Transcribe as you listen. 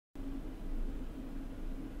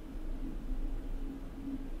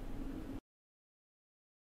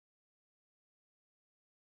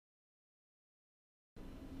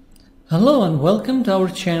Hello and welcome to our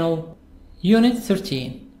channel, Unit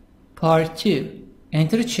 13, Part 2,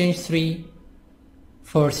 Interchange 3,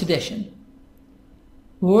 4th edition.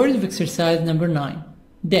 Word of exercise number 9.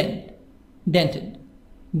 Dent, dented,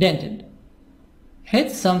 dented.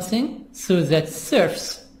 Hit something so that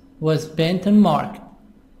surface was bent and marked.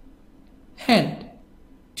 Hint,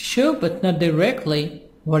 to show but not directly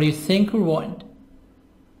what you think or want.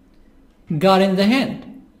 Got in the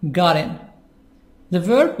hint, got in. The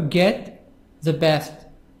verb get, the best.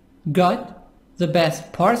 Got, the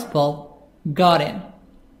best participle, got in.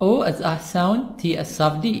 O as a sound, T as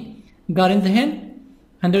soft D. Got in the hint,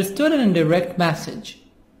 understood an indirect message.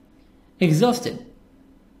 Exhausted.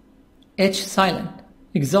 H silent,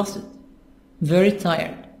 exhausted. Very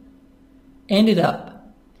tired. Ended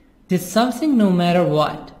up. Did something no matter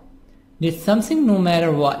what. Did something no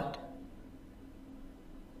matter what.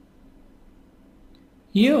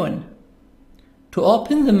 Yawn. To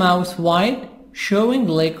open the mouth wide, showing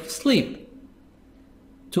lack of sleep.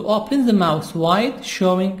 To open the mouth wide,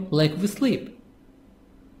 showing lack of sleep.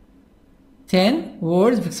 10.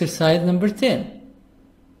 Words of exercise number 10.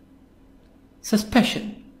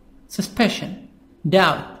 Suspicion, suspicion.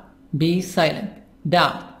 Doubt, be silent,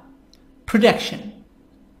 doubt. Prediction,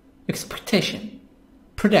 expectation,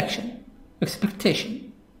 prediction,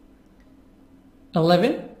 expectation.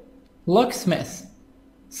 11. Locksmith.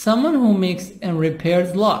 Someone who makes and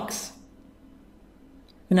repairs locks.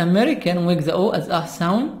 In American, with the O as a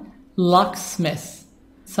sound, locksmith.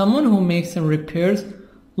 Someone who makes and repairs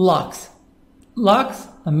locks. Locks,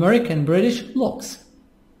 American, British, locks.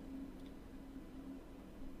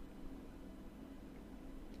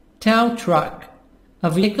 Tow truck. A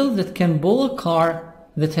vehicle that can pull a car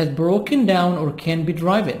that has broken down or can be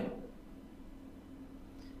driven.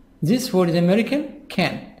 This word in American,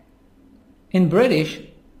 can. In British,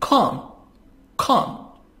 calm, calm.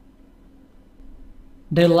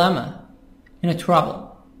 Dilemma, in a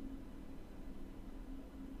trouble.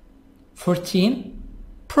 14.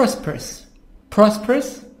 Prosperous,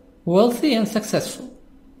 prosperous, wealthy and successful.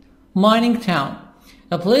 Mining town,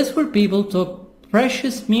 a place where people took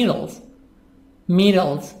precious metals,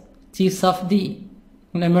 metals, T soft D.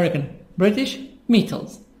 In American, British,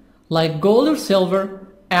 metals, like gold or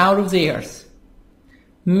silver, out of the earth.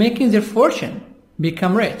 Making their fortune,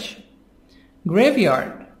 become rich.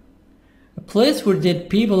 Graveyard, a place where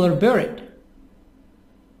dead people are buried.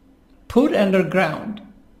 Put underground.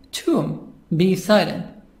 Tomb, be silent.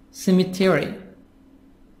 Cemetery,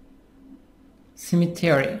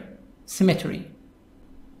 cemetery, cemetery.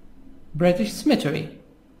 British cemetery.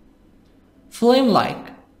 Flame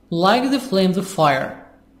like the flames of fire.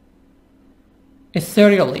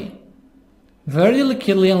 Ethereally, very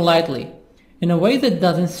delicately and lightly, in a way that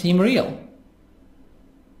doesn't seem real.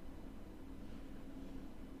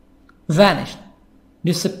 Vanished,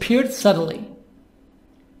 disappeared suddenly.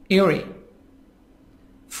 Eerie.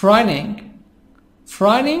 Frightening,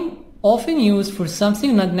 frightening, often used for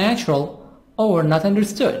something not natural or not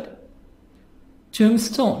understood.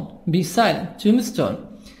 Tombstone, be silent,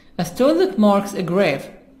 tombstone. A stone that marks a grave.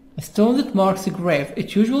 A stone that marks a grave.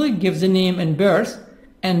 It usually gives the name and birth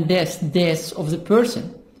and death of the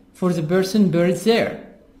person, for the person buried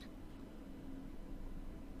there.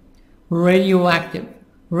 Radioactive,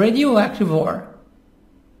 radioactive ore.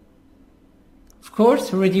 Of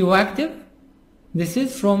course, radioactive, this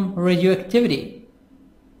is from radioactivity.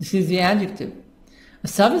 This is the adjective. A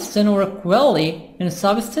substance or a quality in a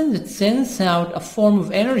substance that sends out a form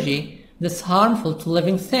of energy that's harmful to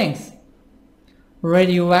living things.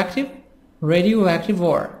 Radioactive, radioactive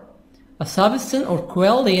ore. A substance or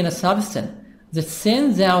quality in a substance that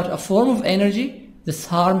sends out a form of energy that's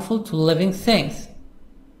harmful to living things.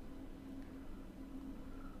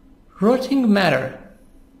 Rotting matter.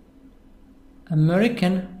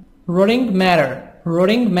 American, rotting matter.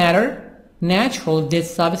 Rotting matter, natural dead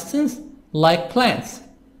substance like plants.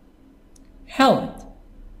 Helmet,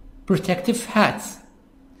 protective hats.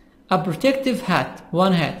 A protective hat,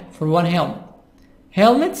 one hat for one helmet.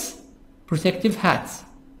 Helmets, protective hats.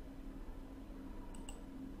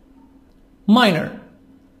 Miner,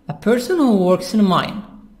 a person who works in a mine.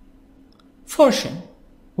 Fortune,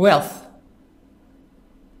 wealth.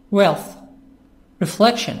 Wealth,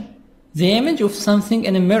 reflection, the image of something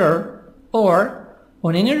in a mirror or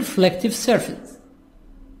on any reflective surface.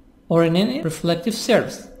 Or in any reflective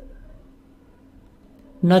surface.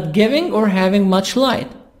 Not giving or having much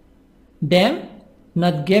light. Dim,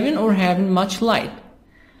 not giving or having much light.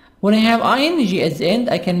 When I have ing at the end,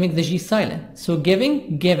 I can make the G silent. So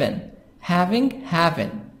giving, given. Having,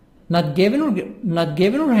 having. Not given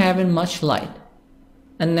or having much light.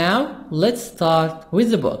 And now let's start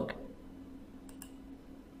with the book.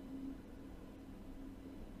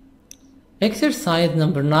 Exercise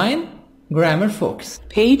number 9, Grammar Focus.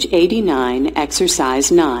 Page 89,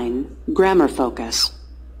 Exercise 9, Grammar Focus.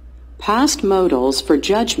 Past modals for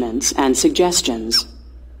judgments and suggestions.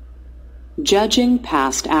 Judging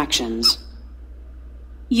past actions.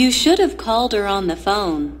 You should have called her on the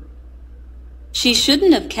phone. She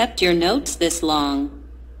shouldn't have kept your notes this long.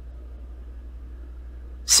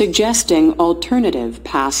 Suggesting alternative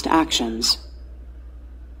past actions.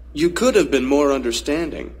 You could have been more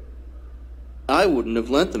understanding. I wouldn't have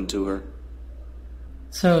lent them to her.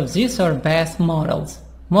 So these are past modals.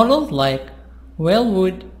 Modals like will,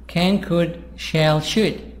 would, can, could, shall,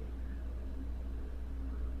 should.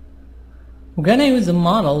 We're gonna use the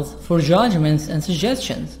models for judgments and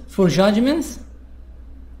suggestions. For judgments,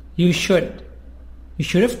 you should. You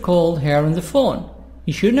should have called her on the phone.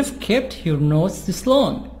 You shouldn't have kept your notes this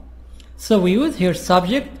long. So we use here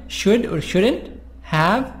subject, should or shouldn't,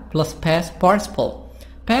 have plus past participle.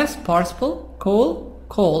 Past participle, call,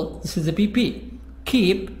 called, this is the PP.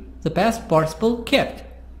 Keep, the past participle, kept.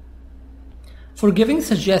 For giving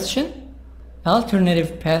suggestion,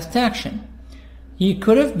 alternative past action. You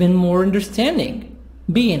could have been more understanding.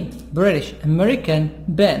 Been, British, American,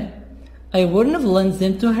 been. I wouldn't have lent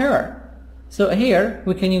them to her. So here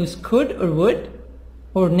we can use could or would,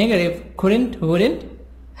 or negative couldn't, wouldn't,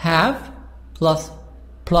 have plus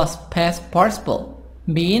past participle.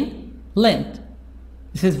 Been, lent.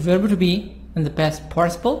 This is verb to be in the past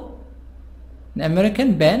participle.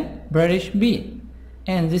 American, been, British, been.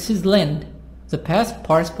 And this is lend, the past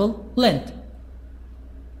participle, lent.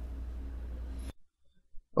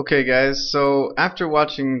 Okay guys, so after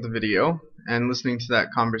watching the video and listening to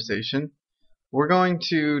that conversation, we're going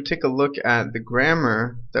to take a look at the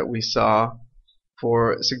grammar that we saw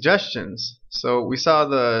for suggestions. So we saw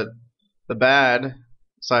the bad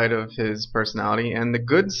side of his personality and the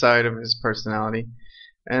good side of his personality,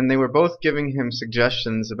 and they were both giving him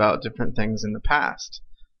suggestions about different things in the past.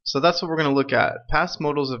 So that's what we're going to look at, past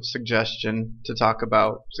modals of suggestion, to talk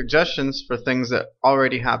about suggestions for things that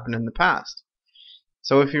already happened in the past.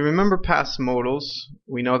 So if you remember past modals,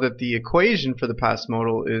 we know that the equation for the past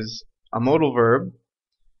modal is a modal verb,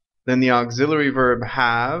 then the auxiliary verb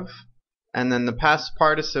have, and then the past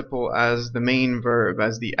participle as the main verb,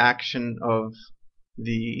 as the action of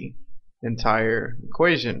the entire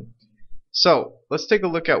equation. So let's take a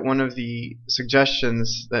look at one of the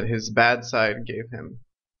suggestions that his bad side gave him.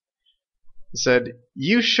 He said,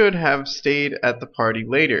 you should have stayed at the party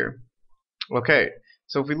later. Okay,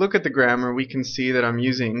 so if we look at the grammar, we can see that I'm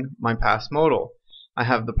using my past modal. I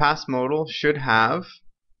have the past modal, should have,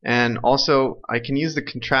 and also I can use the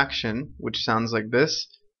contraction, which sounds like this,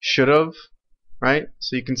 should have, right?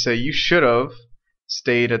 So you can say you should have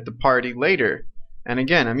stayed at the party later. And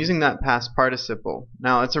again, I'm using that past participle.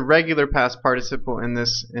 Now it's a regular past participle in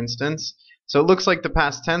this instance, so it looks like the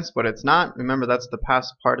past tense, but it's not. Remember, that's the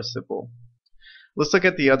past participle. Let's look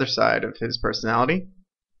at the other side of his personality.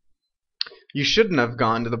 You shouldn't have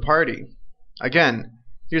gone to the party. Again,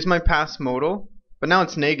 here's my past modal, but now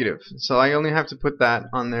it's negative, so I only have to put that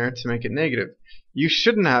on there to make it negative. You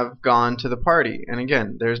shouldn't have gone to the party, and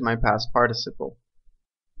again, there's my past participle.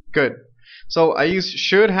 Good. So I use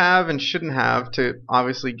should have and shouldn't have to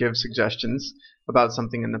obviously give suggestions about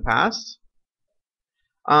something in the past.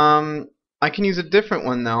 I can use a different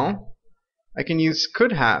one though. I can use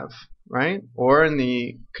could have, right? Or in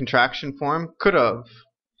the contraction form, could have.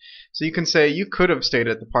 So you can say you could have stayed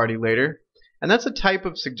at the party later. And that's a type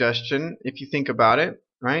of suggestion if you think about it,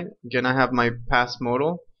 right? Again, I have my past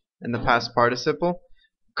modal and the past participle.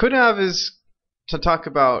 Could have is to talk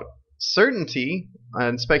about certainty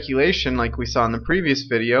and speculation like we saw in the previous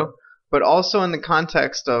video, but also in the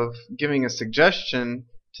context of giving a suggestion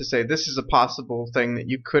to say this is a possible thing that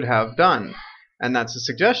you could have done, and that's a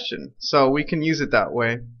suggestion. So we can use it that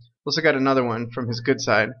way. Let's look at another one from his good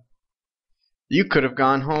side. You could have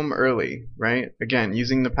gone home early, right? Again,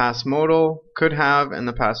 using the past modal, could have, and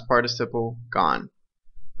the past participle, gone,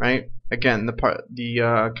 right? Again,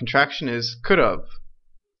 the contraction is could have,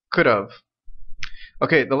 could have.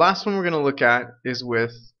 Okay, the last one we're going to look at is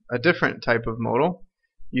with a different type of modal,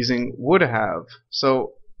 using would have.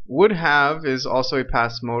 So would have is also a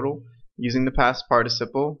past modal, using the past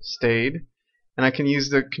participle, stayed, and I can use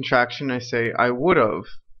the contraction. I say I would have.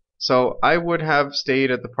 So I would have stayed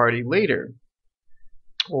at the party later.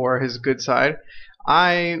 Or his good side,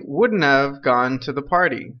 I wouldn't have gone to the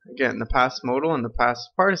party. Again, the past modal and the past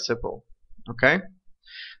participle. Okay?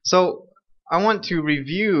 So I want to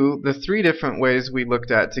review the 3 different ways we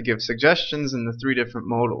looked at to give suggestions in the 3 different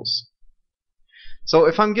modals. So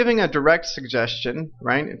if I'm giving a direct suggestion,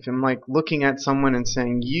 right, if I'm like looking at someone and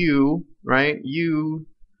saying you, right, you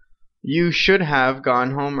you should have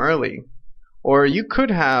gone home early, or you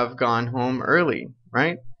could have gone home early,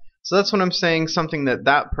 right? So that's what I'm saying, something that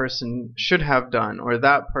that person should have done, or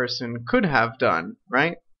that person could have done,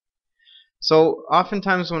 right? So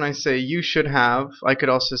oftentimes when I say you should have, I could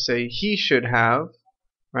also say he should have,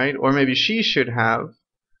 right? Or maybe she should have,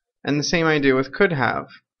 and the same idea with could have.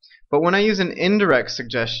 But when I use an indirect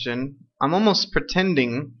suggestion, I'm almost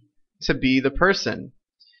pretending to be the person.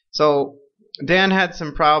 So Dan had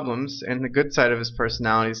some problems, and the good side of his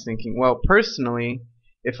personality is thinking, well, personally,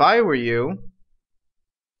 if I were you,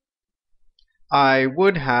 I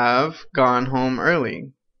would have gone home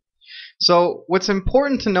early. So what's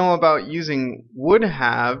important to know about using would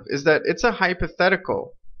have is that it's a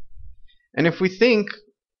hypothetical. And if we think,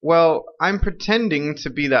 well, I'm pretending to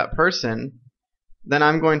be that person, then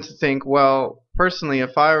I'm going to think, well, personally,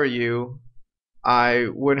 if I were you, I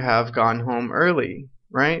would have gone home early,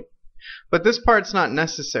 right? But this part's not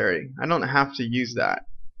necessary. I don't have to use that.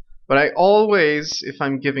 But I always, if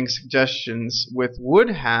I'm giving suggestions with would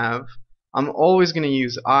have, I'm always going to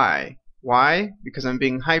use I. Why? Because I'm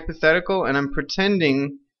being hypothetical and I'm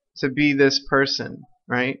pretending to be this person,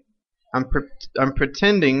 right? I'm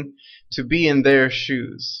pretending to be in their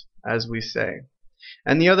shoes, as we say.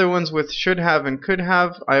 And the other ones with should have and could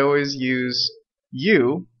have, I always use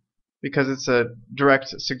you because it's a direct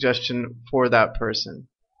suggestion for that person.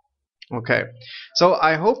 Okay, so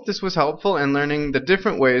I hope this was helpful in learning the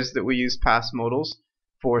different ways that we use past modals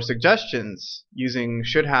for suggestions using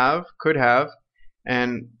should have, could have,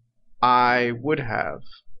 and I would have.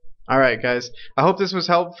 Alright guys, I hope this was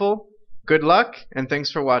helpful. Good luck and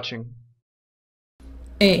thanks for watching.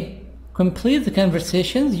 A. Complete the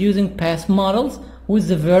conversations using past models with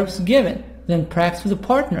the verbs given, then practice with a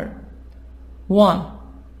partner. 1.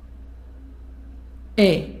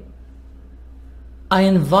 A. I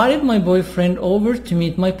invited my boyfriend over to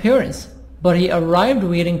meet my parents, but he arrived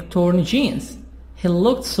wearing torn jeans. He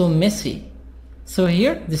looked so messy. So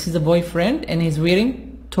here, this is the boyfriend and he's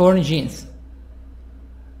wearing torn jeans.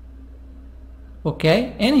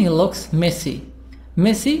 Okay, and he looks messy.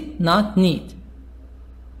 Messy, not neat.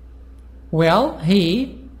 Well,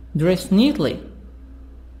 he dressed neatly.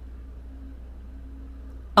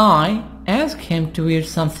 I asked him to wear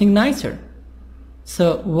something nicer.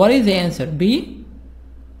 So what is the answer? B?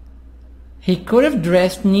 He could have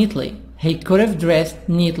dressed neatly. He could have dressed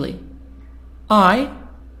neatly. I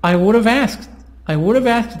would have asked. I would have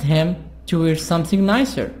asked him to wear something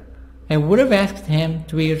nicer. I would have asked him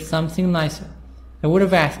to wear something nicer. I would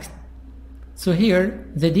have asked. So here,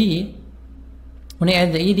 the D, when I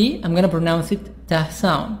add the ED, I'm going to pronounce it tah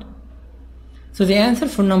sound. So the answer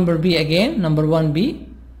for number B again, number 1B,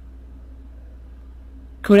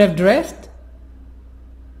 could have dressed,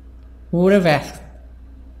 would have asked.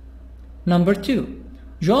 Number 2,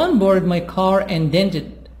 John borrowed my car and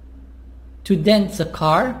dented. To dent the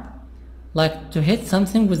car, like to hit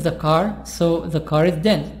something with the car, so the car is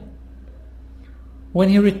dented. When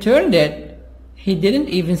he returned it, he didn't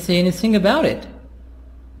even say anything about it.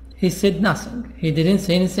 He said nothing. He didn't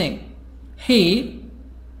say anything. He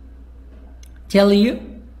tell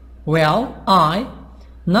you, well, I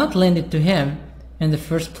not lend it to him in the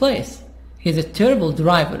first place. He's a terrible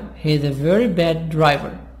driver. He's a very bad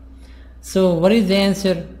driver. So what is the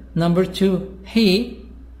answer? Number 2, he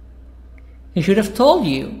should have told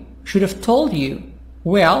you. Should have told you.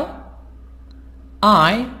 Well,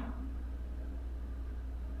 I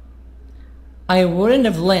wouldn't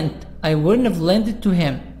have lent. I wouldn't have lent it to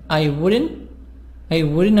him. I wouldn't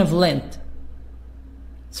have lent.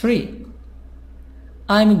 3.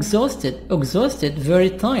 I'm exhausted. Exhausted,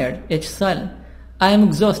 very tired. H silent. I am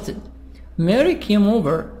exhausted. Mary came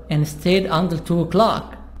over and stayed until 2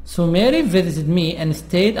 o'clock. So Mary visited me and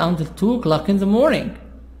stayed until 2 o'clock in the morning.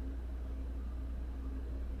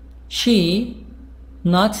 She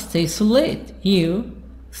not stay so late. You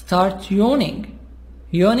start yawning.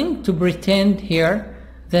 Yawning to pretend here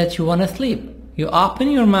that you want to sleep. You open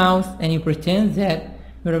your mouth and you pretend that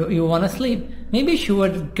you want to sleep. Maybe she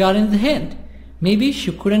would have gotten the hint. Maybe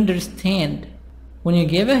she could understand. When you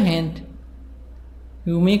give a hint,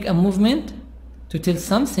 you make a movement to tell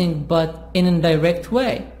something but in an indirect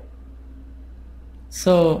way.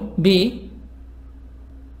 So B,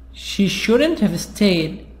 she shouldn't have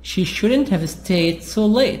stayed. She shouldn't have stayed so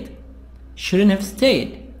late. Shouldn't have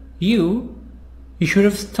stayed. You should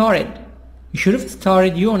have started. You should have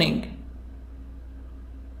started yawning.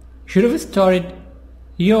 Should have started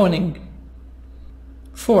yawning.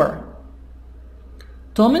 4.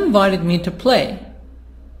 Tom invited me to play.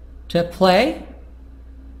 To play?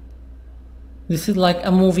 This is like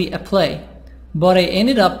a movie, a play. But I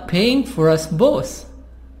ended up paying for us both.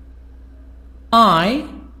 I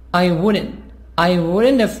wouldn't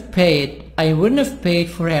have paid. I wouldn't have paid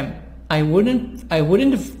for him. I wouldn't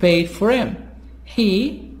have paid for him.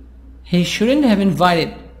 He shouldn't have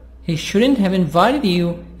invited. He shouldn't have invited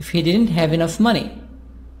you if he didn't have enough money.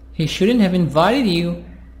 He shouldn't have invited you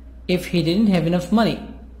if he didn't have enough money.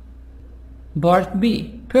 Part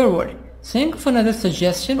B. Per word. Think of another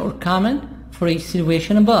suggestion or comment for each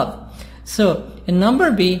situation above. So in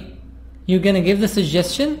number B, you're going to give the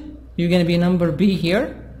suggestion. You're going to be number B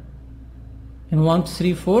here. In 1, 2,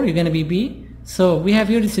 3, 4, you're going to be B. So we have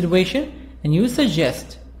here the situation, and you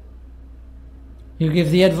suggest. You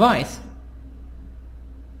give the advice.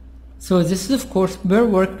 So this is of course pair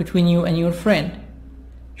work between you and your friend.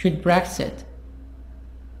 Should practice it.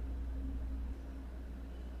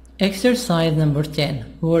 Exercise number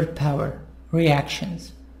 10. Word power.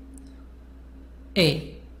 Reactions.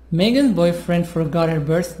 A. Megan's boyfriend forgot her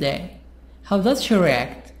birthday. How does she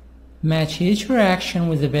react? Match each reaction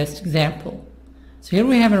with the best example. So here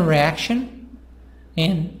we have a reaction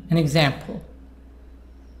and an example.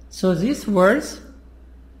 So these words,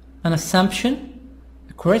 an assumption,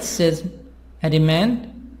 a criticism, a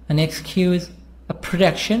demand, an excuse, a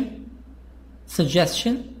prediction,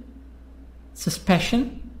 suggestion,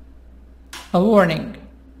 suspicion, a warning.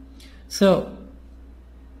 So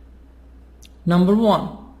number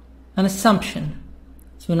 1, an assumption.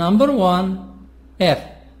 So number 1, F.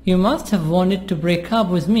 You must have wanted to break up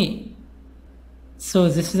with me. So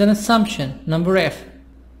this is an assumption, number F.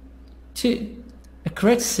 2, a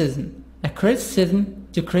criticism. A criticism,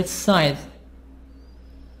 to criticize.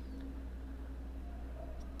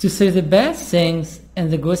 To say the bad things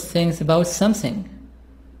and the good things about something.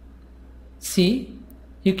 C,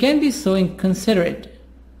 you can be so inconsiderate.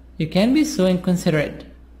 You can be so inconsiderate.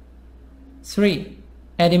 3,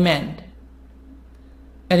 a demand.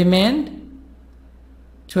 A demand,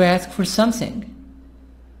 to ask for something.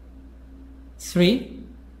 3,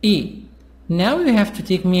 E. Now you have to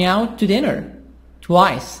take me out to dinner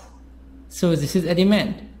twice. So this is a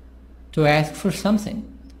demand, to ask for something.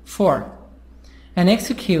 4, an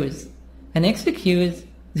excuse. An excuse,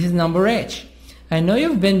 this is number H. I know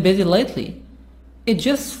you've been busy lately. It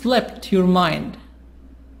just slipped your mind.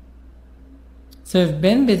 So you've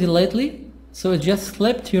been busy lately, so it just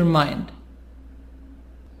slipped your mind.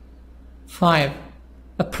 5,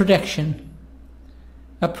 a prediction.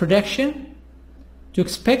 A prediction, to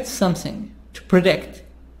expect something, to predict,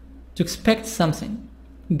 to expect something.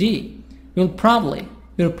 D, you'll probably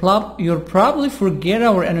forget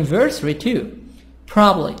our anniversary too.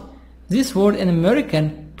 Probably. This word in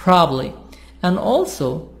American, probably, and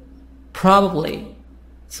also probably.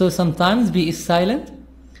 So sometimes B is silent,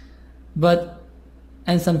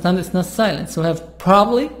 and sometimes it's not silent. So we have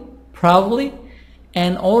probably,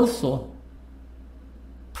 and also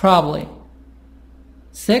probably.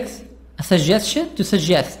 6, a suggestion, to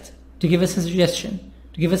suggest, to give a suggestion,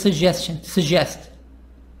 to suggest.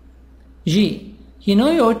 G, you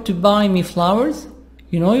know you ought to buy me flowers.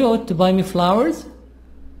 You know you ought to buy me flowers.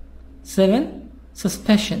 7,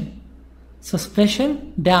 suspicion.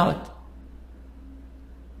 Suspicion, doubt.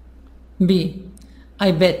 B,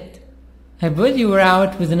 I bet you were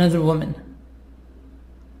out with another woman.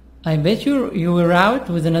 I bet you were out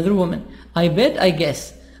with another woman. I bet, I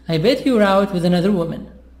guess. I bet you were out with another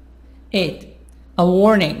woman. 8, a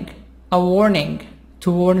warning. A warning,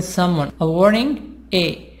 to warn someone. A warning,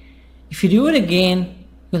 A. If you do it again,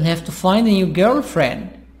 you'll have to find a new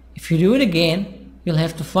girlfriend. If you do it again, you'll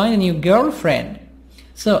have to find a new girlfriend.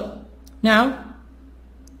 So, now,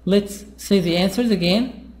 let's say the answers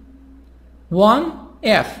again. 1,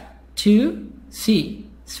 F. 2, C.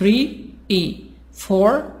 3, E.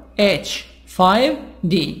 4, H. 5,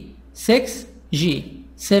 D. 6, G.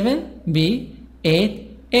 7, B.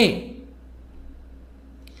 8, A.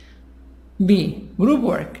 B. Group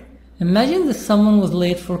work. Imagine that someone was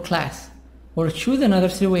late for class, or choose another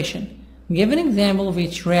situation. Give an example of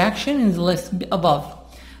each reaction in the list above.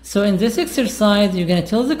 So in this exercise, you're going to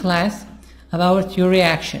tell the class about your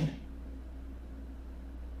reaction.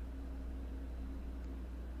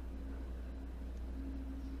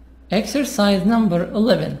 Exercise number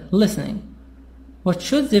 11, listening. What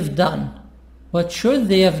should they have done? What should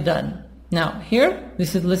they have done? Now here,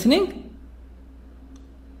 this is listening.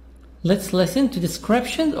 Let's listen to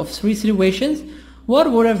descriptions of 3 situations. What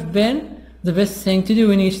would have been the best thing to do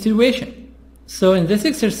in each situation? So in this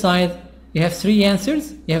exercise, you have 3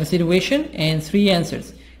 answers. You have a situation and 3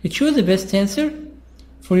 answers. You choose the best answer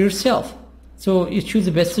for yourself. So you choose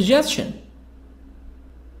the best suggestion.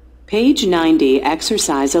 Page 90,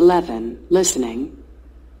 Exercise 11, Listening.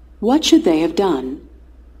 What should they have done?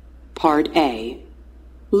 Part A.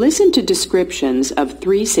 Listen to descriptions of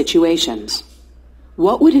 3 situations.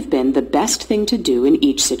 What would have been the best thing to do in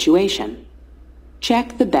each situation?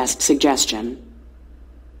 Check the best suggestion.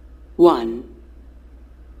 1.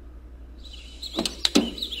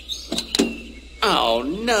 Oh,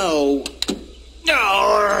 no.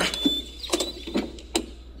 No.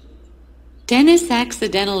 Dennis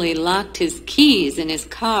accidentally locked his keys in his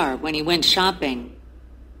car when he went shopping.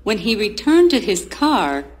 When he returned to his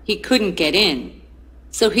car, he couldn't get in,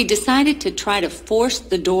 so he decided to try to force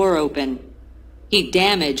the door open. He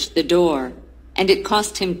damaged the door, and it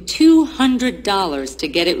cost him $200 to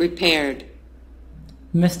get it repaired.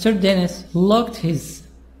 Mr. Dennis locked his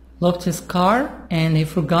car and he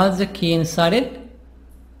forgot the key inside it.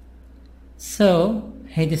 So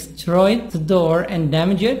he destroyed the door and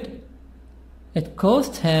damaged it. It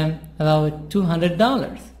cost him about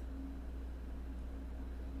 $200.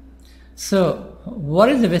 So what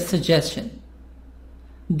is the best suggestion?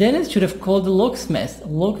 Dennis should have called the locksmith.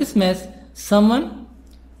 Locksmith, someone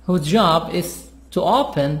whose job is to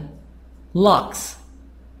open locks.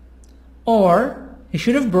 Or he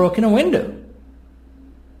should have broken a window.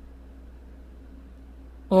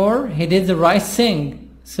 Or he did the right thing.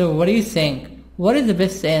 So what do you think? What is the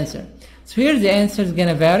best answer? So here the answer is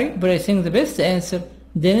gonna vary, but I think the best answer,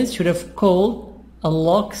 Dennis should have called a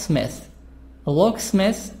locksmith. A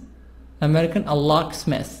locksmith, American, a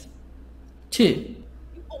locksmith. 2.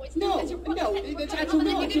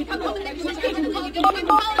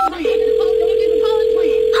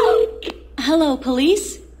 Hello,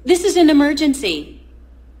 police? This is an emergency.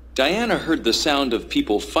 Diana heard the sound of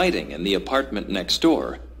people fighting in the apartment next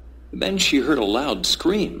door. Then she heard a loud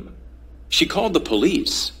scream. She called the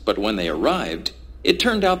police, but when they arrived, it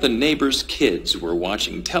turned out the neighbor's kids were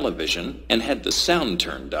watching television and had the sound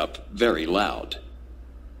turned up very loud.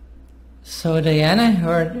 So Diana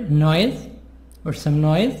heard noise, or some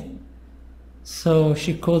noise, so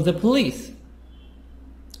she called the police.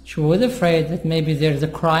 She was afraid that maybe there's a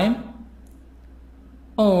crime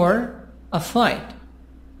or a fight.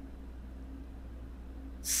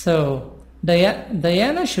 So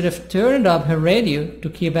Diana should have turned up her radio to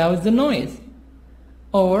keep out the noise,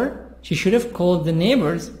 or she should have called the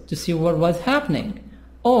neighbors to see what was happening,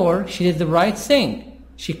 or she did the right thing.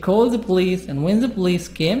 She called the police, and when the police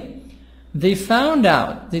came, they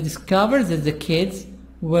discovered that the kids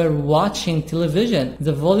were watching television.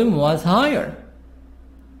 The volume was higher.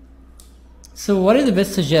 So what is the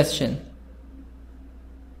best suggestion?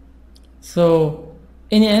 So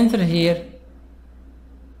any answer here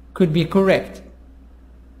could be correct.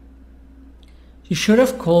 She should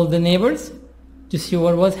have called the neighbors to see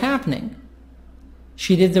what was happening.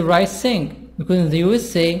 She did the right thing, because in the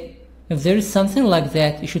USA, if there is something like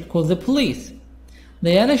that, you should call the police.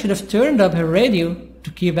 Diana should have turned up her radio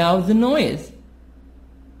to keep out the noise.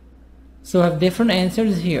 So I have different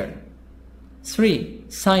answers here. 3.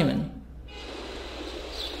 Simon.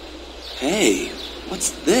 Hey,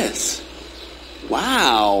 what's this?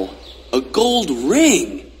 Wow, a gold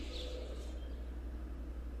ring!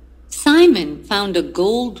 Simon found a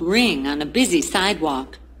gold ring on a busy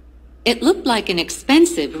sidewalk. It looked like an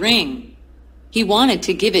expensive ring. He wanted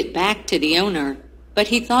to give it back to the owner, but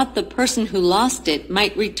he thought the person who lost it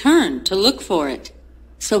might return to look for it.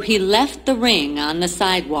 So he left the ring on the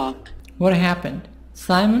sidewalk. What happened?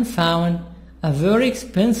 Simon found a very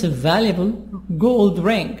expensive, valuable gold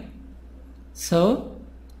ring. So,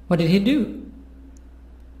 what did he do?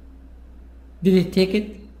 Did he take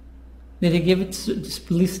it? Did he give it to the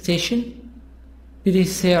police station? Did he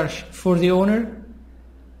search for the owner?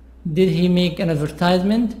 Did he make an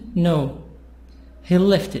advertisement? No. He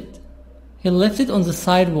left it. He left it on the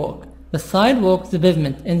sidewalk. The sidewalk, the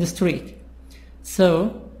pavement in the street.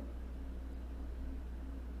 So,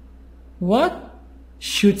 what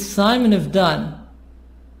should Simon have done?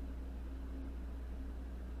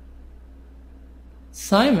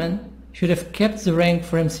 Simon should have kept the ring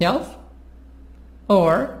for himself,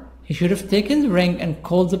 or he should have taken the ring and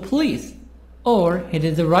called the police, or he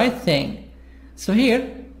did the right thing. So here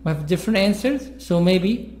we have different answers. So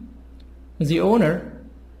maybe the owner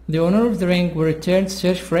of the ring will return to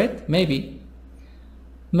search for it. Maybe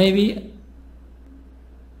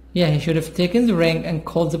he should have taken the ring and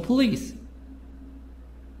called the police.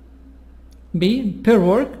 B. Pair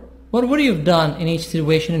work. What would you have done in each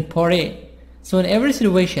situation in part A? So in every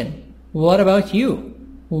situation, what about you?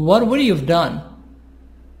 What would you have done?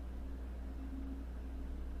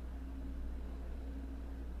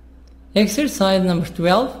 Exercise number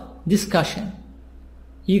 12, discussion.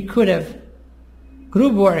 You could have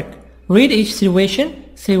group work. Read each situation,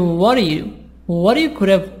 say what you could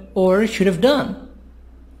have or should have done.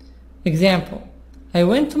 Example, I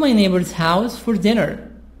went to my neighbor's house for dinner.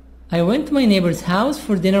 I went to my neighbor's house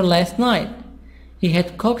for dinner last night. He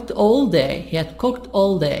had cooked all day.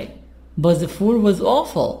 But the food was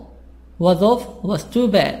awful. Was too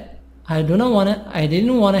bad. I didn't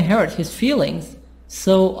want to hurt his feelings,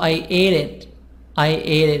 so I ate it.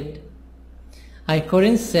 I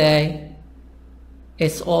couldn't say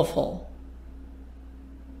it's awful.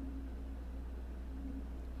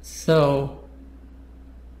 So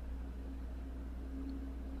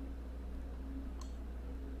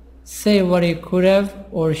say what you could have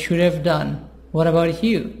or should have done. What about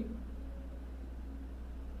you?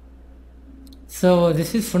 So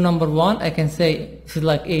this is for number 1. I can say this is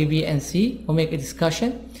like A, B, and C. We'll make a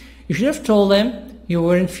discussion. You should have told them you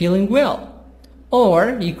weren't feeling well,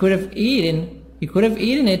 or you could have eaten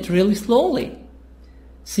it really slowly.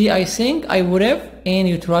 See, I think I would have, and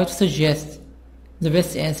you try to suggest the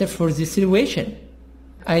best answer for this situation.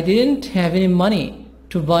 I didn't have any money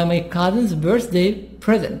to buy my cousin's birthday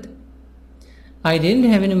present.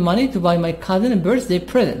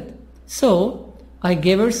 So I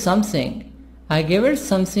gave her something. I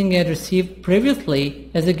had received previously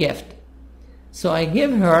as a gift. So I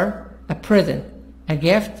gave her a present, a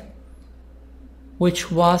gift which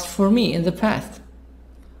was for me in the past.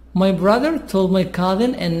 My brother told my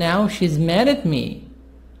cousin and now she's mad at me.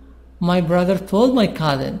 My brother told my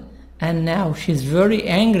cousin and now she's very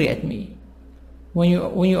angry at me. When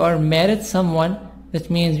you are mad at someone, that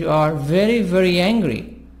means you are very, very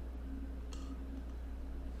angry.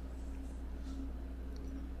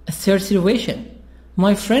 A third situation.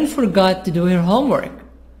 My friend forgot to do her homework.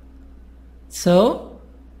 So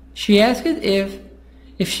she asked if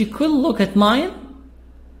she could look at mine.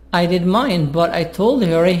 I did mine, but I told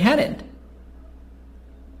her I hadn't.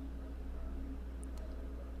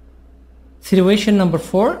 Situation number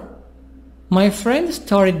 4. My friend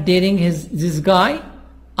started dating this guy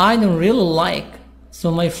I don't really like.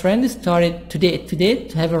 So my friend started to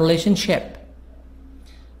have a relationship,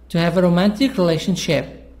 to have a romantic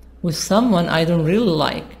relationship with someone I don't really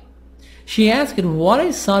like. She asked what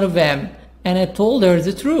I thought of him, and I told her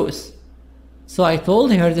the truth. So I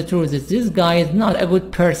told her the truth, that this guy is not a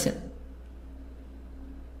good person.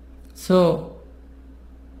 So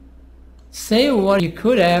say what you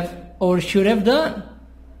could have or should have done.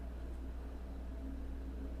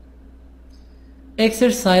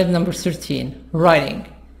 Exercise number 13. Writing.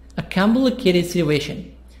 A complicated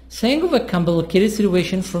situation. Think of a complicated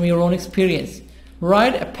situation from your own experience.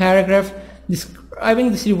 Write a paragraph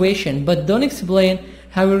describing the situation, but don't explain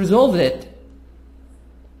how you resolved it.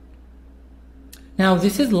 Now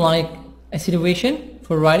this is like a situation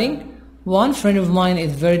for writing. One friend of mine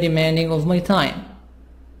is very demanding of my time.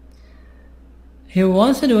 He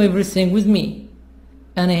wants to do everything with me,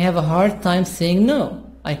 and I have a hard time saying no.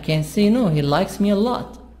 I can't say no. He likes me a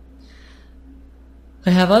lot.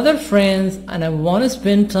 I have other friends and I want to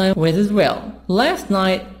spend time with as well. Last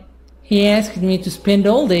night, he asked me to spend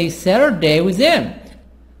all day Saturday with him.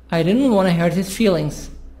 I didn't want to hurt his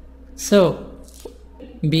feelings. So,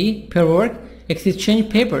 B. Paperwork.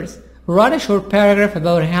 Exchange papers. Write a short paragraph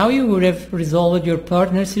about how you would have resolved your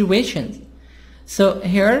partner's situations. So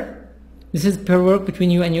here, this is paperwork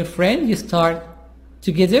between you and your friend. You start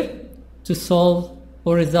together to solve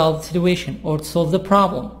or resolve the situation or to solve the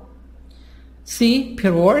problem. C.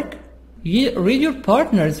 Paperwork. Read your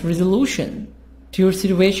partner's resolution to your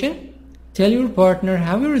situation. Tell your partner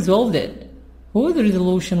how you resolved it, who the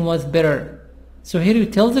resolution was better. So here you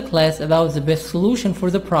tell the class about the best solution for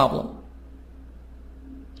the problem.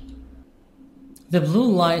 The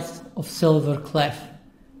blue lights of Silver Cliff.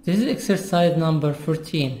 This is exercise number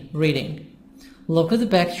 14, reading. Look at the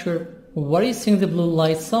picture. What do you think the blue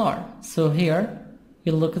lights are? So here,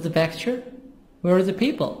 you look at the picture. Where are the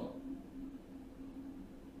people?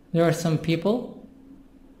 There are some people.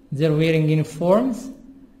 They're wearing uniforms.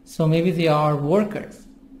 So maybe they are workers.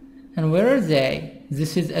 And where are they?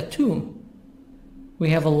 This is a tomb. We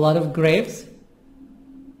have a lot of graves.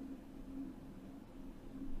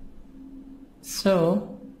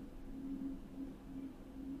 So,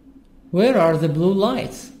 where are the blue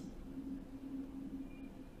lights?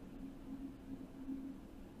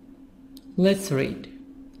 Let's read.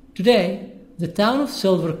 Today, the town of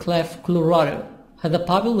Silver Cliff, Colorado, had a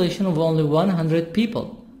population of only 100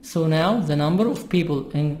 people. So now the number of people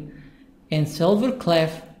in Silver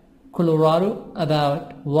Cliff, Colorado,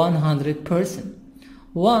 about 100 persons.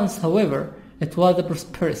 Once, however, it was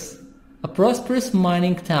a prosperous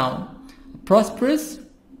mining town, a prosperous,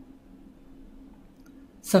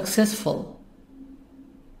 successful,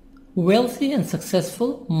 wealthy and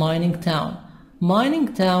successful mining town.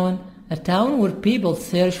 Mining town, a town where people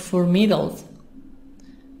search for metals.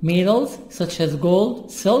 metals such as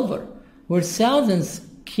gold, silver, where thousands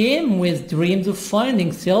came with dreams of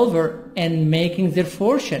finding silver and making their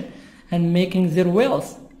fortune and making their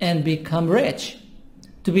wealth and become rich,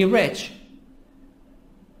 to be rich.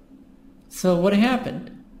 So what happened?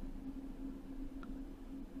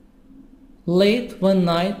 Late one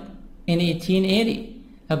night in 1880,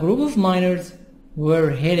 a group of miners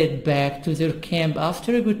were headed back to their camp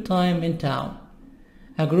after a good time in town.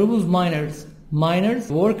 A group of miners,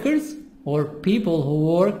 workers, or people who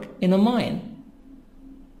work in a mine,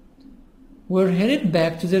 were headed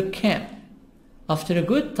back to their camp after a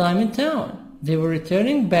good time in town. They were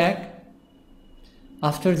returning back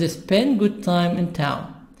after they spent good time in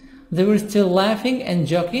town. They were still laughing and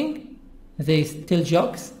joking. They still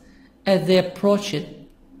jokes as they approach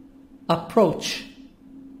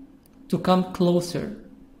to come closer.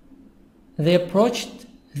 They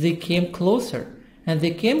came closer, and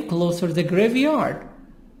they came closer to the graveyard.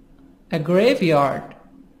 A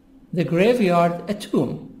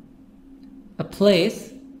tomb, a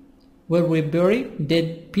place where we bury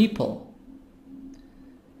dead people.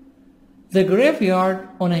 The graveyard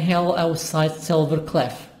on a hill outside Silver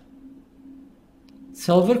Cliff.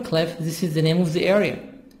 Silver Cliff, this is the name of the area.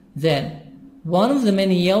 Then one of the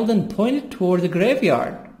men yelled and pointed toward the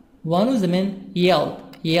graveyard. One of the men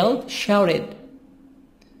yelled, shouted,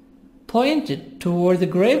 pointed toward the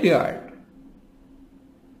graveyard.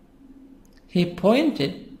 He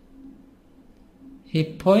pointed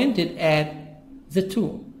at the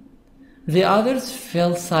tomb. The others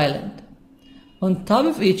fell silent. On top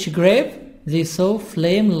of each grave, they saw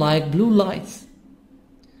flame like blue lights.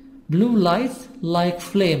 Blue lights like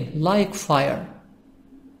flame, like fire.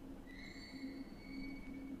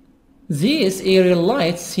 These aerial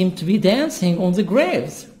lights seemed to be dancing on the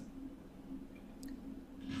graves.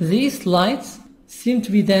 These lights seemed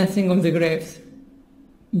to be dancing on the graves,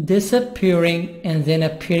 disappearing and then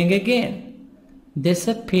appearing again,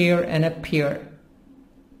 disappear and appear.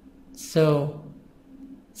 So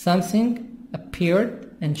something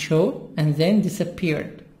appeared and showed and then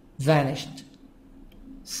disappeared, vanished.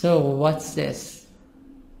 So what's this?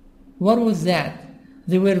 What was that?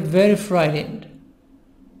 They were very frightened.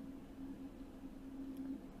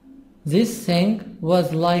 This thing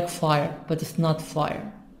was like fire, but it's not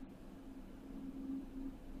fire.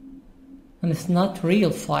 And it's not real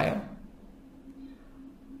fire.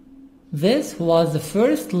 This was the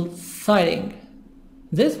first sighting.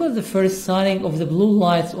 This was the first sighting of the blue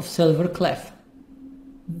lights of Silver Cliff.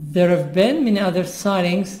 There have been many other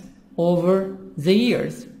sightings over the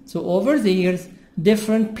years. So over the years,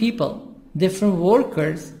 different people, different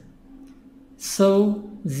workers saw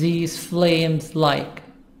these flames like.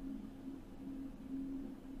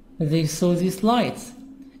 They saw these lights.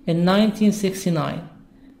 In 1969,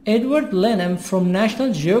 Edward Lenham from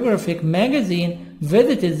National Geographic magazine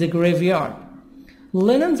visited the graveyard.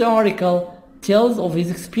 Lenham's article tells of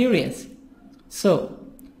his experience. So,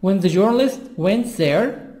 when the journalist went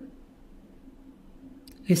there,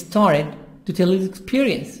 he started to tell his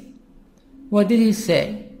experience. What did he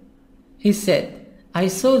say? He said, I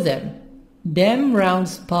saw them, dim round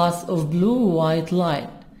spots of blue-white light.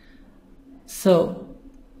 So,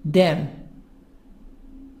 dim,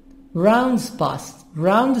 round spots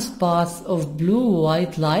of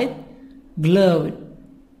blue-white light glowed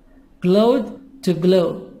to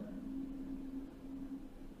glow.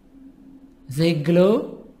 They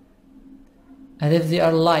glow as if they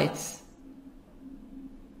are lights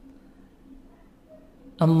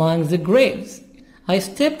among the graves. I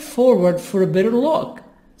stepped forward for a better look.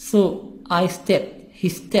 So I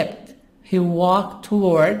stepped, he walked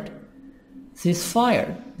toward this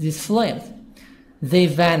fire, these flames. They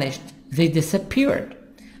vanished, they disappeared.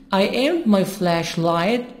 I aimed my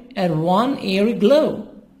flashlight at one eerie glow.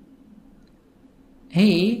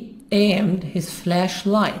 He aimed his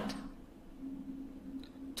flashlight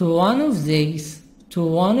to one of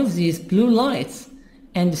these blue lights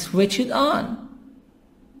and switched it on.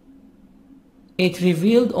 It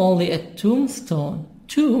revealed only a tombstone.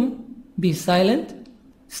 Tomb, be silent.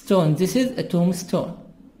 Stone, this is a tombstone.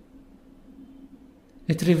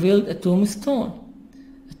 It revealed a tombstone.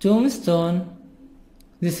 A tombstone,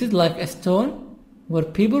 this is like a stone where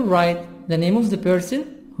people write the name of the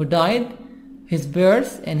person who died, his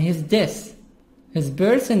birth and his death. His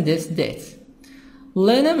birth and his death.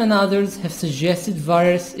 Lenham and others have suggested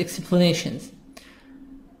various explanations.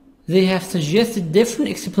 They have suggested different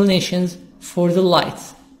explanations for the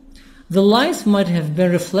lights. The lights might have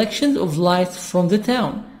been reflections of lights from the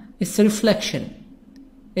town. It's a reflection.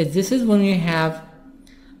 This is when you have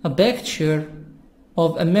a picture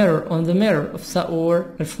of a mirror on the mirror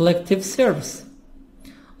or reflective surface.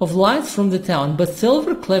 of lights from the town, but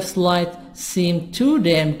Silver Cliff's light seemed too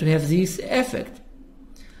dim to have this effect.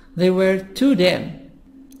 They were too dim.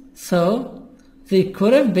 So, they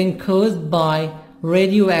could have been caused by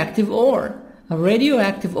radioactive ore, a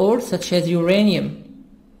radioactive ore such as uranium,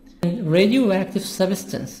 and radioactive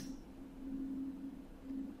substance,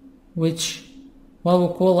 which what we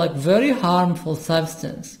call like very harmful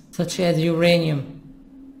substance, such as uranium.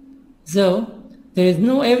 Though there is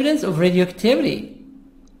no evidence of radioactivity.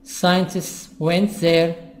 Scientists went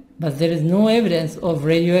there, but there is no evidence of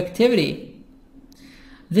radioactivity.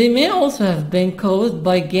 They may also have been caused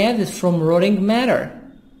by gases from rotting matter.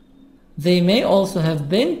 They may also have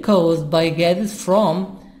been caused by gases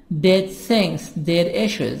from dead things, dead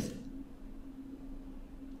issues.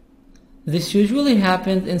 This usually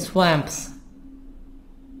happens in swamps.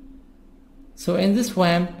 So in the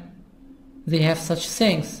swamp, they have such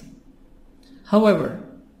things. However,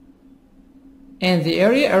 and the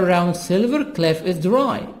area around Silver Cliff is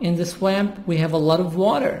dry. In the swamp, we have a lot of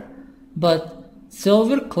water, but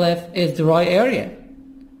Silver Cliff is dry area.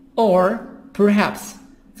 Or perhaps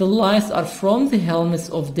the lights are from the helmets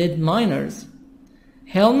of dead miners.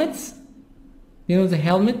 Helmets, you know the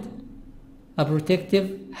helmet? A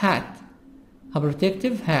protective hat. A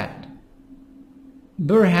protective hat.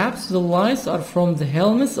 Perhaps the lights are from the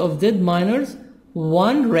helmets of dead miners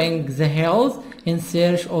wandering the hills in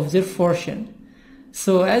search of their fortune.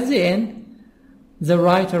 So at the end, the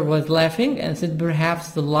writer was laughing and said perhaps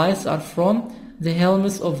the lights are from the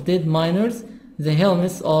helmets of dead miners, the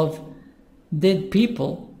helmets of dead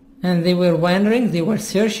people. And they were wandering, they were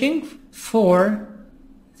searching for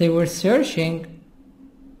their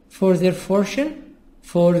fortune,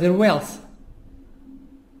 for their wealth,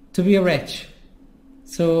 to be rich.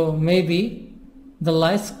 So maybe the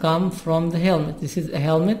lights come from the helmet. This is a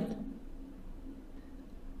helmet.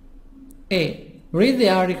 A. Read the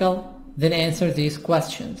article, then answer these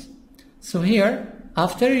questions. So here,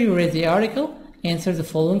 after you read the article, answer the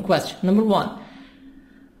following question. Number 1.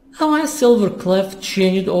 How has Silver Cliff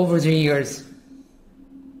changed over the years?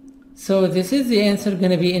 So this is the answer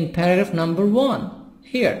going to be in paragraph number 1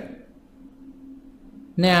 here.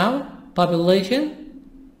 Now, population.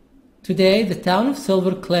 Today, the town of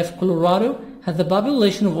Silver Cliff, Colorado, has a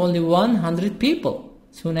population of only 100 people.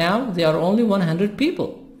 So now, there are only 100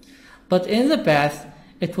 people. But in the past,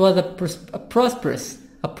 it was a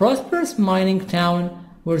prosperous mining town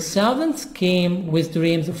where thousands came with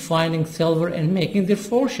dreams of finding silver and making their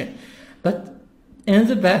fortune. But in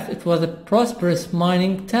the past, it was a prosperous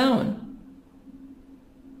mining town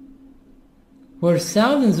where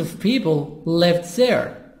thousands of people lived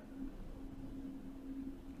there.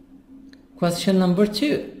 Question number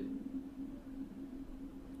 2.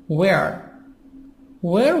 Where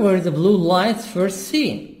were the blue lights first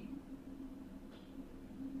seen?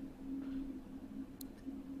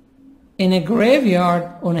 In a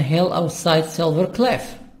graveyard on a hill outside Silver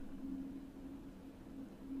Cliff.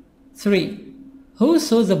 3. Who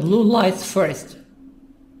saw the blue lights first?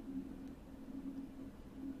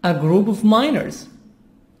 A group of miners.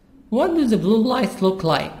 What do the blue lights look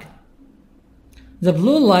like? The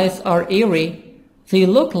blue lights are eerie. They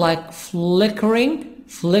look like flickering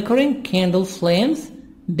candle flames,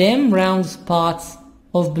 dim round spots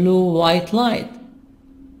of blue-white light.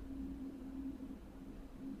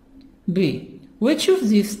 B. Which of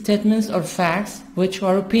these statements are facts, which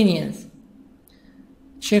are opinions?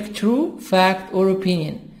 Check true, fact, or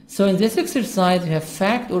opinion. So in this exercise, you have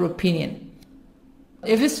fact or opinion.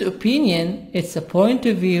 If it's opinion, it's a point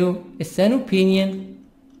of view, it's an opinion.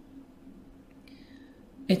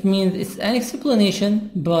 It means it's an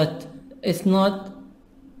explanation, but it's not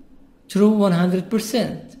true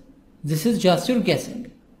 100%. This is just your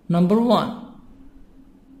guessing. Number 1.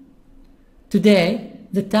 Today,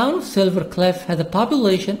 the town of Silver Cliff has a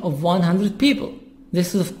population of 100 people.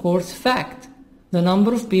 This is of course fact. The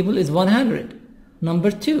number of people is 100.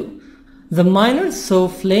 Number 2. The miners saw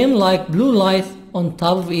flame-like blue lights on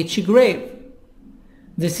top of each grave.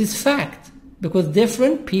 This is fact, because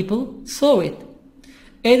different people saw it.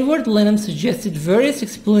 Edward Lenham suggested various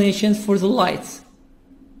explanations for the lights.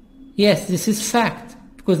 Yes, this is fact,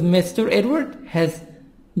 because Mr. Edward has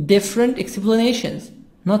different explanations.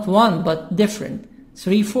 Not one, but different.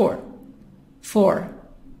 3, 4. 4.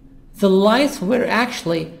 The lights were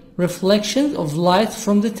actually reflections of lights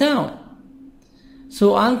from the town.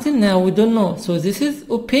 So until now we don't know. So this is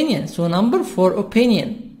opinion. So number 4,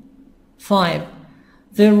 opinion. 5.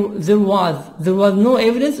 There was no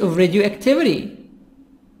evidence of radioactivity.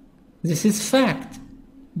 This is fact,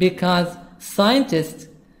 because scientists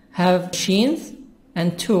have machines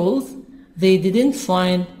and tools. They didn't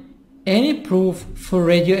find Any proof for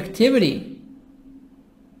radioactivity?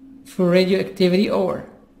 For radioactivity or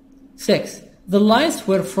 6. The lights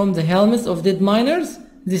were from the helmets of dead miners.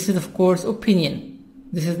 This is of course opinion.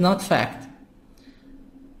 This is not fact.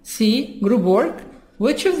 C. Group work.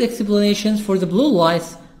 Which of the explanations for the blue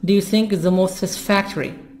lights do you think is the most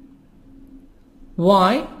satisfactory?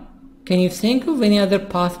 Why? Can you think of any other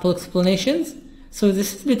possible explanations? So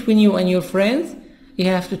this is between you and your friends. You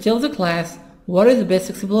have to tell the class what is the best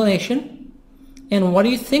explanation and what do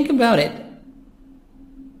you think about it.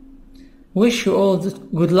 Wish you all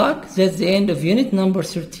good luck. That's the end of unit number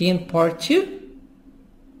 13 part 2.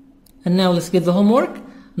 And now let's get the homework.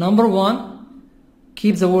 Number 1,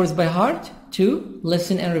 keep the words by heart. 2,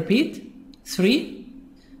 listen and repeat. 3,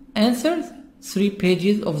 answer 3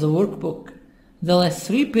 pages of the workbook. The last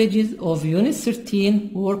 3 pages of unit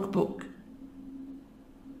 13 workbook.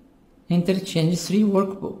 Interchange 3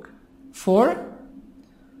 workbook. 4,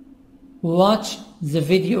 watch the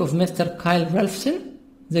video of Mr. Kyle Ralphson.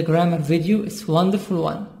 The grammar video is a wonderful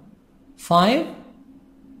one. 5,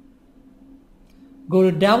 go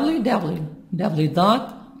to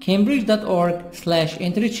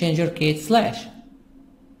www.cambridge.org/interchangearcade/.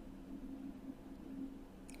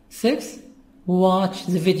 6, watch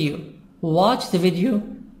the video. Watch the video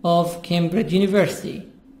of Cambridge University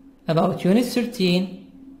about Unit 13,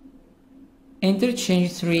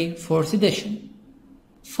 Interchange 3, 4th edition.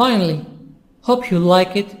 Finally, hope you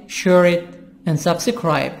like it, share it, and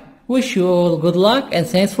subscribe. Wish you all good luck and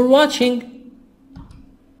thanks for watching.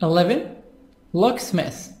 11.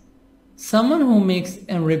 Locksmith. Someone who makes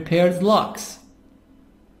and repairs locks.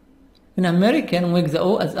 In American, make the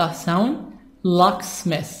O as a sound.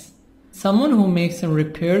 Locksmith. Someone who makes and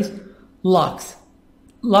repairs locks.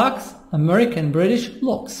 Locks, American, British,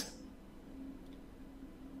 locks.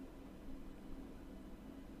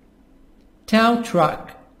 Tow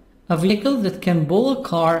truck. A vehicle that can pull a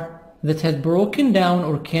car that has broken down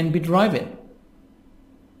or can be driven.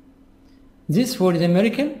 This word in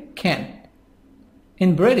American, can.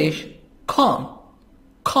 In British, calm.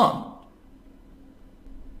 Calm.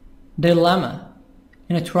 Dilemma.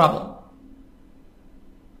 In a trouble.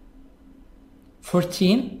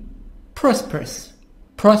 14. Prosperous.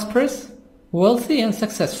 Prosperous, wealthy and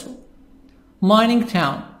successful. Mining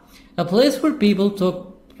town. A place where people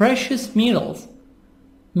took precious metals.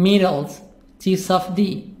 Metals, T soft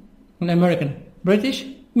D. In American, British,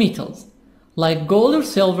 metals, like gold or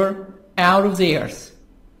silver, out of the earth.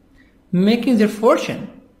 Making their fortune,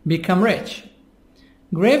 become rich.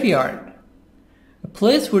 Graveyard, a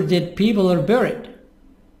place where dead people are buried.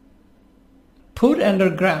 Put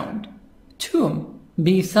underground. Tomb,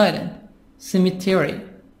 be silent. Cemetery.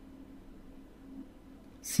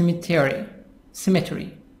 Cemetery.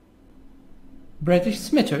 Cemetery. British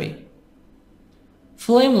cemetery.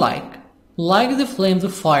 Flame-like, like the flames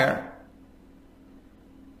of fire.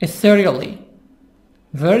 Ethereally,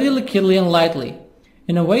 very delicately and lightly,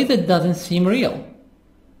 in a way that doesn't seem real.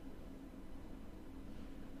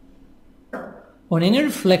 On any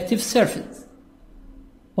reflective surface,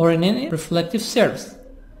 or in any reflective surface.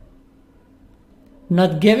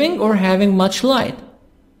 Not giving or having much light.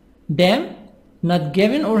 Them, not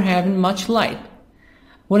giving or having much light.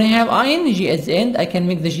 When I have ing at the end, I can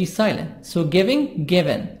make the G silent. So giving,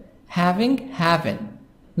 given. Having, having.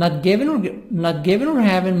 Not given or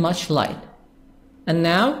having much light. And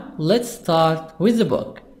now, let's start with the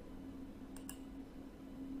book.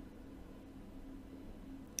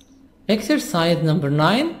 Exercise number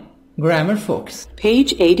 9, Grammar Focus.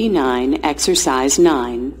 Page 89, Exercise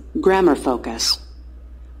 9, Grammar Focus.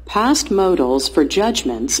 Past modals for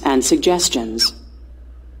judgments and suggestions.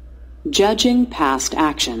 Judging past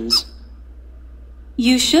actions.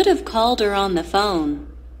 You should have called her on the phone.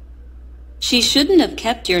 She shouldn't have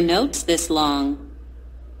kept your notes this long.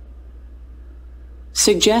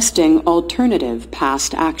 Suggesting alternative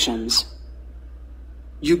past actions.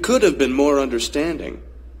 You could have been more understanding.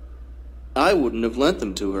 I wouldn't have lent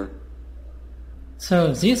them to her.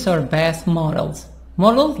 So these are past modals.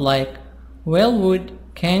 Modals like will, would,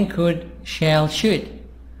 can, could, shall, should.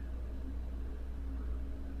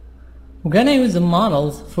 We're gonna use the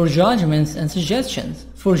models for judgments and suggestions.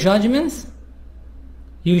 For judgments,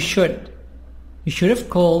 you should. You should have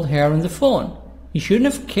called her on the phone. You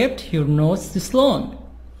shouldn't have kept your notes this long.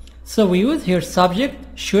 So we use here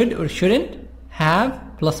subject, should or shouldn't, have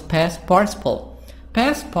plus past participle.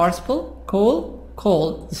 Past participle, call,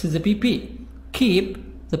 called, this is the PP.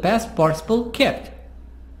 Keep, the past participle, kept.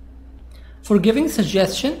 For giving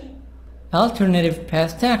suggestion, alternative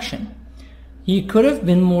past action. You could have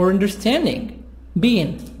been more understanding.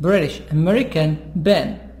 Been, British, American,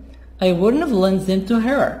 been. I wouldn't have lent them to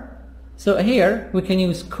her. So here we can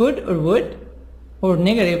use could or would, or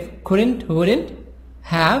negative couldn't, wouldn't,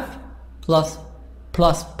 have plus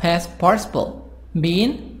past participle,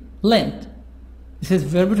 been, lent. This is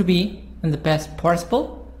verb to be in the past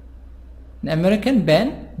participle. The American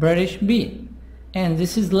been, British been, and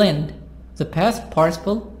this is lend, the past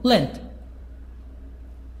participle lent.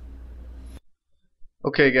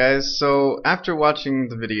 Okay guys, so after watching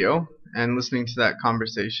the video and listening to that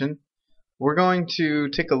conversation, we're going to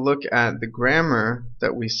take a look at the grammar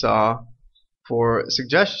that we saw for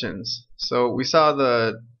suggestions. So we saw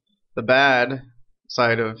the bad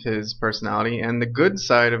side of his personality and the good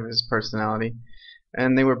side of his personality,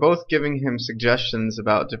 and they were both giving him suggestions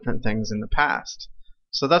about different things in the past.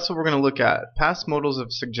 So that's what we're going to look at, past modals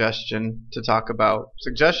of suggestion, to talk about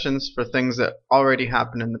suggestions for things that already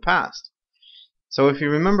happened in the past. So if you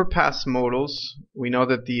remember past modals, we know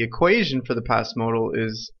that the equation for the past modal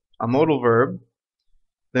is a modal verb,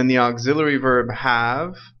 then the auxiliary verb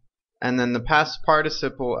have, and then the past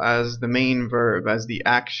participle as the main verb, as the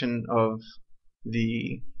action of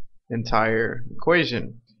the entire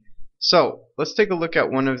equation. So let's take a look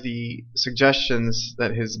at one of the suggestions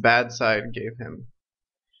that his bad side gave him.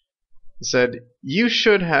 He said, "You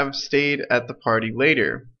should have stayed at the party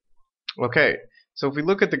later." Okay, so if we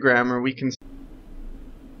look at the grammar, we can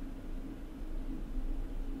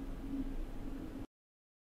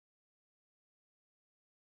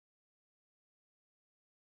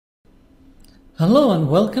Hello and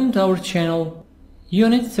welcome to our channel,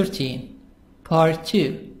 Unit 13, Part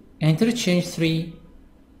 2, Interchange 3,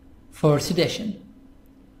 Fourth Edition.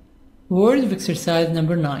 Word of exercise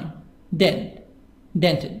number 9. Dent,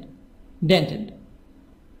 dented, dented.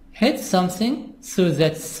 Hit something so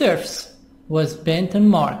that surface was bent and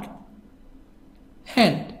marked.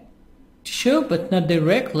 Hint, to show but not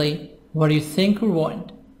directly what you think or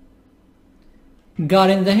want. Got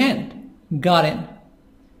in the hint, got in.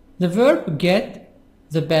 The verb get,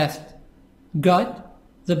 the best, got,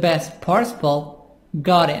 the best participle,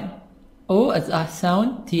 got in. O as a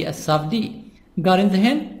sound, T as soft D. Got in the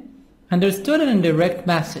hint, understood an indirect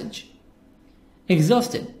message.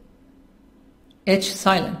 Exhausted, H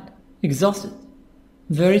silent, exhausted,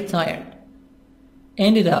 very tired.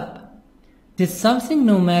 Ended up, did something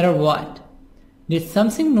no matter what, did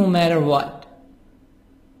something no matter what.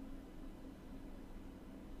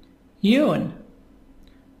 Yawn,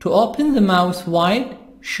 to open the mouth wide,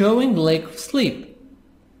 showing lack of sleep.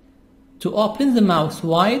 To open the mouth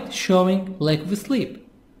wide, showing lack of sleep.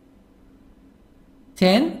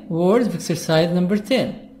 10. Words of exercise number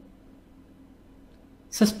 10.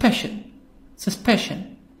 Suspicion,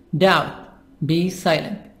 suspicion. Doubt, be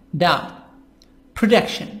silent, doubt.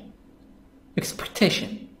 Prediction,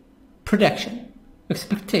 expectation, prediction,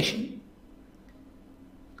 expectation.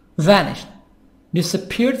 Vanished,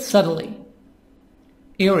 disappeared suddenly.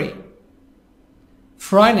 Eerie.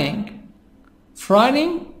 Frightening.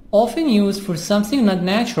 Frightening, often used for something not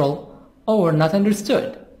natural or not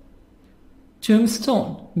understood.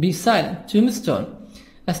 Tombstone. Be silent. Tombstone.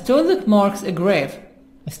 A stone that marks a grave.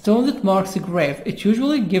 A stone that marks a grave. It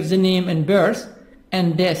usually gives the name and birth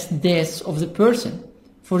and death of the person,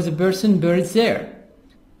 for the person buried there.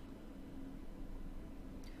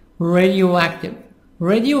 Radioactive.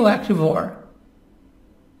 Radioactive or.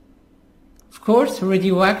 Of course,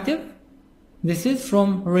 radioactive, this is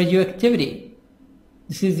from radioactivity.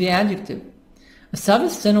 This is the adjective. A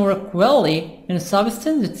substance or a quality in a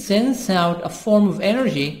substance that sends out a form of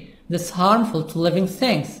energy that's harmful to living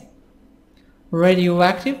things.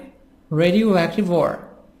 Radioactive, radioactive or.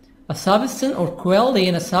 A substance or quality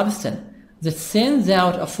in a substance that sends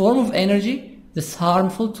out a form of energy that's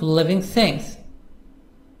harmful to living things.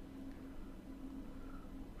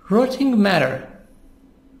 Rotting matter.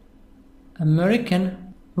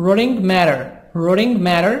 American rotting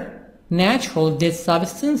matter, natural dead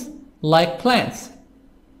substance like plants.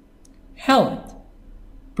 Helmet,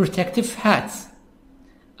 protective hats.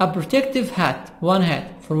 A protective hat, one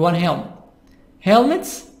hat for one helmet.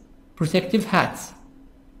 Helmets, protective hats.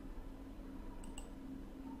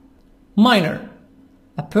 Miner,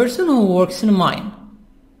 a person who works in a mine.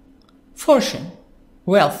 Fortune,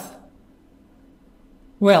 wealth.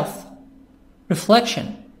 Wealth,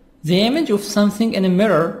 reflection. The image of something in a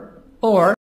mirror or